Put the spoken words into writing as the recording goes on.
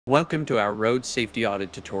Welcome to our road safety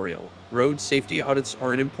audit tutorial. Road safety audits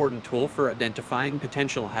are an important tool for identifying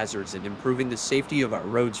potential hazards and improving the safety of our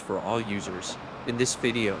roads for all users. In this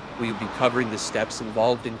video, we will be covering the steps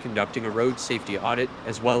involved in conducting a road safety audit,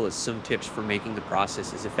 as well as some tips for making the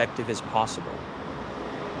process as effective as possible.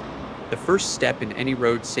 The first step in any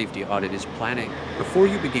road safety audit is planning. Before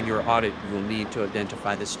you begin your audit, you will need to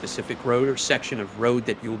identify the specific road or section of road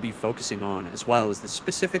that you will be focusing on, as well as the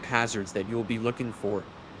specific hazards that you will be looking for.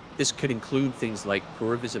 This could include things like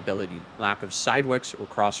poor visibility, lack of sidewalks or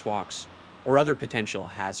crosswalks, or other potential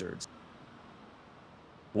hazards.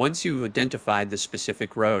 Once you've identified the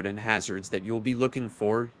specific road and hazards that you'll be looking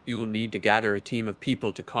for, you will need to gather a team of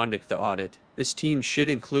people to conduct the audit. This team should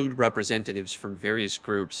include representatives from various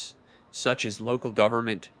groups, such as local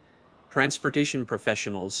government, transportation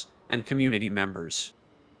professionals, and community members.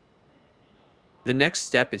 The next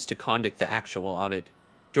step is to conduct the actual audit.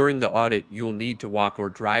 During the audit, you'll need to walk or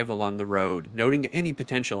drive along the road, noting any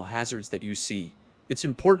potential hazards that you see. It's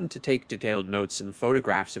important to take detailed notes and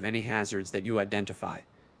photographs of any hazards that you identify.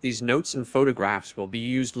 These notes and photographs will be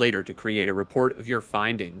used later to create a report of your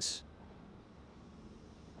findings.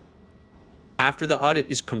 After the audit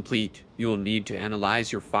is complete, you will need to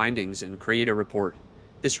analyze your findings and create a report.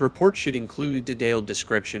 This report should include a detailed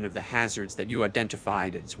description of the hazards that you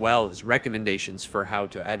identified, as well as recommendations for how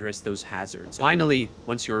to address those hazards. Finally,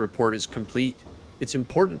 once your report is complete, it's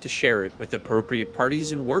important to share it with appropriate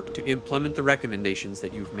parties and work to implement the recommendations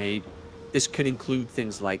that you've made. This could include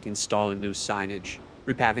things like installing new signage,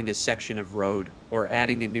 repaving a section of road, or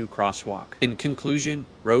adding a new crosswalk. In conclusion,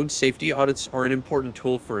 road safety audits are an important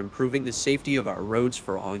tool for improving the safety of our roads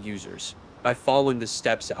for all users. By following the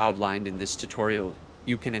steps outlined in this tutorial,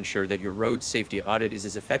 you can ensure that your road safety audit is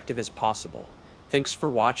as effective as possible. Thanks for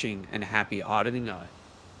watching and happy auditing.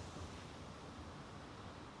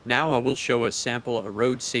 Now I will show a sample of a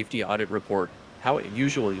road safety audit report, how it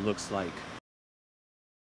usually looks like.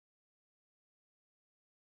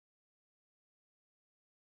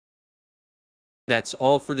 That's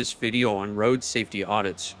all for this video on road safety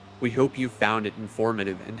audits. We hope you found it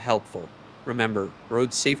informative and helpful. Remember,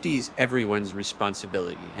 road safety is everyone's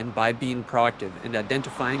responsibility, and by being proactive and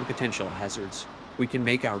identifying potential hazards, we can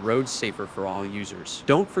make our roads safer for all users.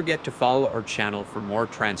 Don't forget to follow our channel for more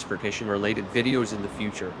transportation-related videos in the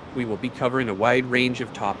future. We will be covering a wide range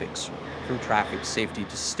of topics, from traffic safety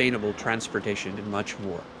to sustainable transportation and much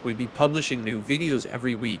more. We'll be publishing new videos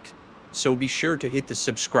every week, so be sure to hit the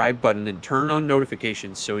subscribe button and turn on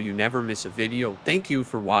notifications so you never miss a video. Thank you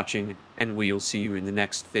for watching, and we'll see you in the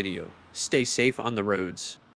next video. Stay safe on the roads.